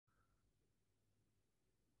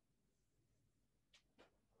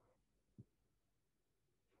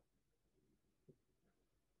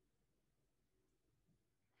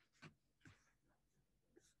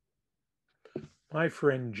My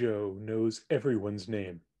friend Joe knows everyone's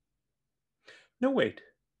name. No, wait.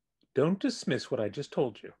 Don't dismiss what I just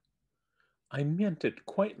told you. I meant it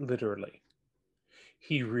quite literally.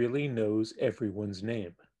 He really knows everyone's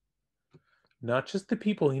name. Not just the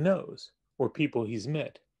people he knows or people he's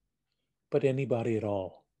met, but anybody at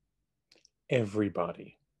all.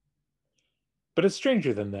 Everybody. But it's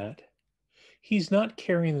stranger than that. He's not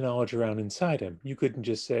carrying the knowledge around inside him. You couldn't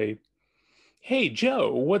just say, "Hey,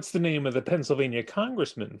 Joe, what's the name of the Pennsylvania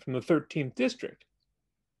congressman from the 13th district?"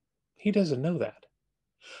 He doesn't know that.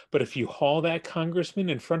 But if you haul that congressman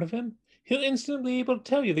in front of him, he'll instantly be able to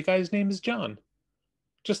tell you the guy's name is John.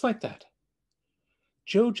 Just like that.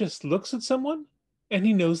 Joe just looks at someone and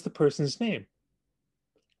he knows the person's name.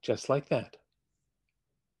 Just like that.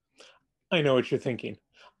 I know what you're thinking.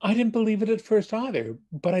 I didn't believe it at first either,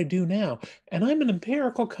 but I do now, and I'm an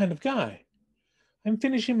empirical kind of guy. I'm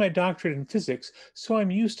finishing my doctorate in physics, so I'm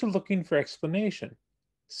used to looking for explanation,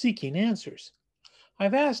 seeking answers.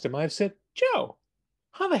 I've asked him, I've said, "Joe,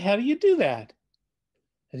 how the hell do you do that?"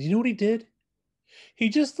 And you know what he did? He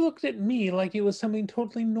just looked at me like it was something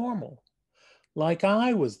totally normal, like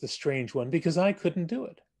I was the strange one because I couldn't do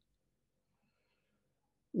it.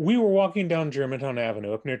 We were walking down Germantown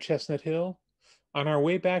Avenue up near Chestnut Hill on our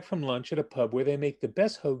way back from lunch at a pub where they make the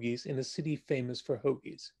best hoagies in a city famous for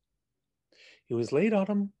hoagies. It was late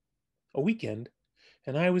autumn, a weekend,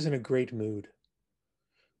 and I was in a great mood.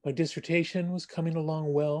 My dissertation was coming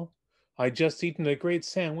along well. I'd just eaten a great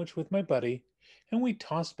sandwich with my buddy, and we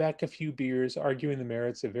tossed back a few beers arguing the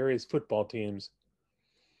merits of various football teams.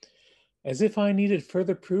 As if I needed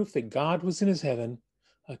further proof that God was in his heaven,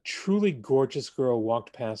 a truly gorgeous girl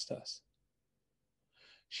walked past us.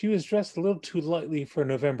 She was dressed a little too lightly for a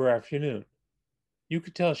November afternoon. You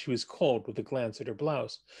could tell she was cold with a glance at her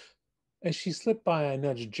blouse. As she slipped by, I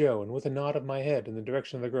nudged Joe, and with a nod of my head in the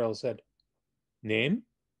direction of the girl, said, "Name?"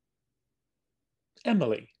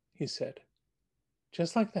 "Emily," he said.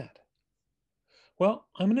 Just like that. Well,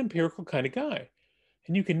 I'm an empirical kind of guy,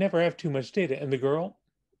 and you can never have too much data. And the girl,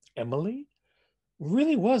 Emily,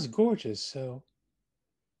 really was gorgeous, so.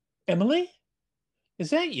 "Emily?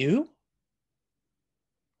 Is that you?"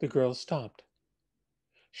 The girl stopped.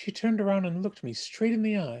 She turned around and looked me straight in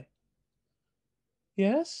the eye.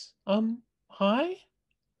 "Yes? Hi?"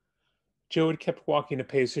 Joe had kept walking a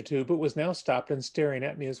pace or two, but was now stopped and staring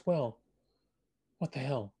at me as well. What the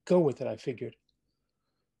hell? Go with it, I figured.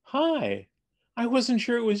 "Hi. I wasn't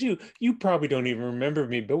sure it was you. You probably don't even remember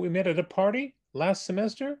me, but we met at a party last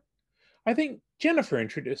semester. I think Jennifer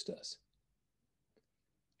introduced us."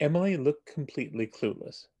 Emily looked completely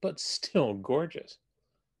clueless, but still gorgeous.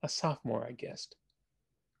 A sophomore, I guessed.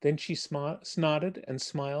 Then she snorted and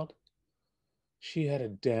smiled. She had a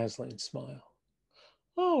dazzling smile.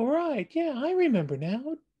 "Oh, right. Yeah, I remember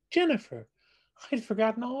now. Jennifer. I'd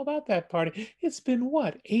forgotten all about that party. It's been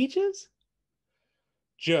what, ages?"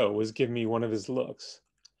 Joe was giving me one of his looks.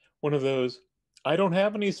 One of those, "I don't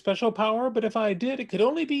have any special power, but if I did, it could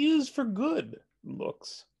only be used for good"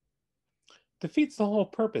 looks. Defeats the whole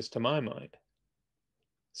purpose to my mind.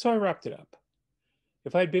 So I wrapped it up.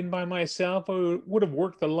 If I'd been by myself, I would have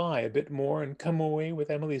worked the lie a bit more and come away with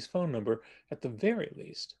Emily's phone number at the very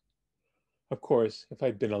least. Of course, if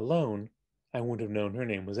I'd been alone, I wouldn't have known her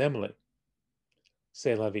name was Emily.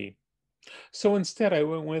 C'est la vie. So instead, I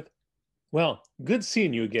went with, "Well, good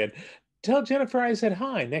seeing you again. Tell Jennifer I said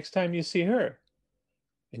hi next time you see her."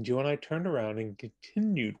 And Joe and I turned around and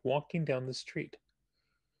continued walking down the street.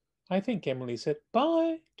 I think Emily said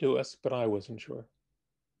bye to us, but I wasn't sure.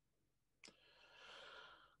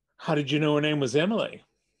 "How did you know her name was Emily?"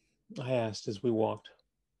 I asked as we walked.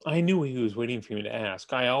 I knew he was waiting for me to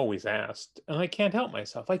ask. I always asked, and I can't help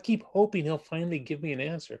myself. I keep hoping he'll finally give me an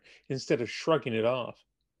answer instead of shrugging it off.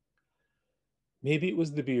 Maybe it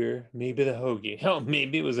was the beer, maybe the hoagie. Hell,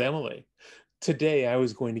 maybe it was Emily. Today I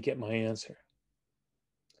was going to get my answer.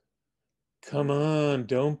 "Come on,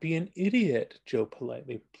 don't be an idiot," Joe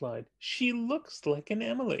politely replied. "She looks like an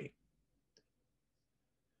Emily."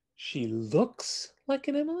 She looks like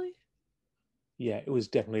an Emily? Yeah, it was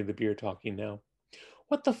definitely the beer talking now.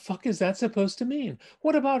 What the fuck is that supposed to mean?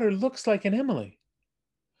 What about her looks like an Emily?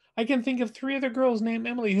 I can think of three other girls named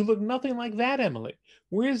Emily who look nothing like that Emily.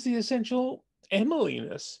 Where's the essential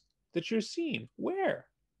Emiliness that you're seeing? Where?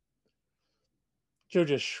 Joe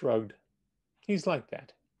just shrugged. He's like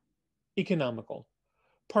that. Economical.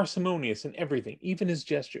 Parsimonious in everything, even his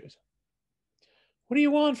gestures. "What do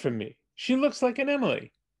you want from me? She looks like an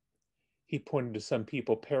Emily." He pointed to some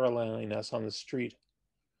people paralleling us on the street,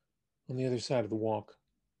 on the other side of the walk.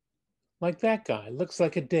 "Like that guy, looks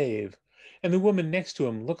like a Dave. And the woman next to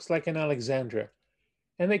him looks like an Alexandra.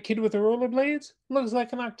 And that kid with the rollerblades looks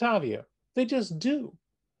like an Octavio. They just do.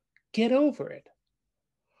 Get over it.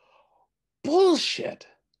 Bullshit!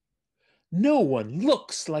 No one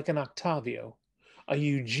looks like an Octavio. A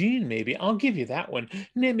Eugene, maybe. I'll give you that one.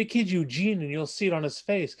 Name a kid Eugene and you'll see it on his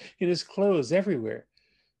face, in his clothes, everywhere.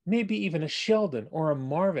 Maybe even a Sheldon or a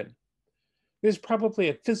Marvin. There's probably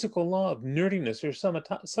a physical law of nerdiness or some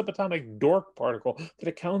subatomic dork particle that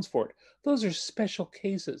accounts for it. Those are special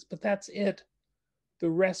cases, but that's it. The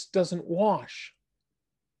rest doesn't wash.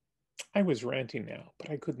 I was ranting now, but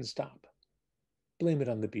I couldn't stop. Blame it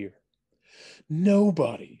on the beer.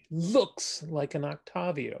 Nobody looks like an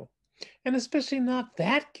Octavio. And especially not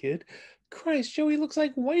that kid. Christ, Joey looks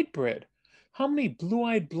like white bread. How many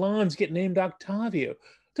blue-eyed blondes get named Octavio?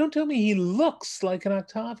 Don't tell me he looks like an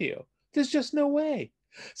Octavio. There's just no way.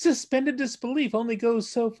 Suspended disbelief only goes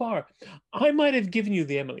so far. I might have given you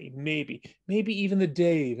the Emily, maybe even the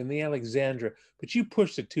Dave and the Alexandra, but you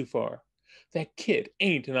pushed it too far. That kid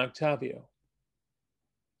ain't an Octavio.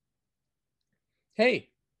 Hey,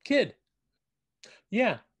 kid.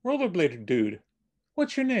 Yeah, rollerblader dude.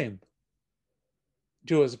 What's your name?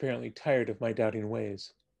 Joe is apparently tired of my doubting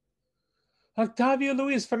ways. Octavio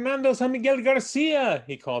Luis Fernando San Miguel Garcia,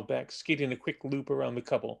 he called back, skating a quick loop around the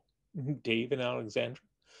couple, Dave and Alexandra,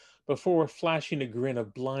 before flashing a grin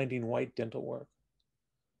of blinding white dental work.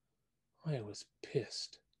 I was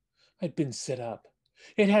pissed. I'd been set up.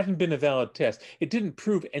 It hadn't been a valid test. It didn't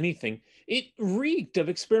prove anything. It reeked of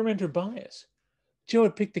experimenter bias. Joe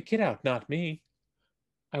had picked the kid out, not me.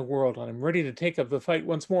 I whirled on him, ready to take up the fight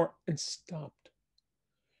once more, and stopped.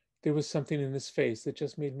 There was something in his face that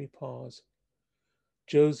just made me pause.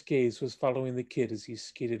 Joe's gaze was following the kid as he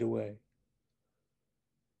skated away.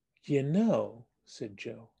 You know, said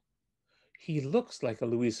Joe, he looks like a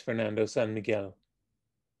Luis Fernando San Miguel,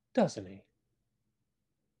 doesn't he?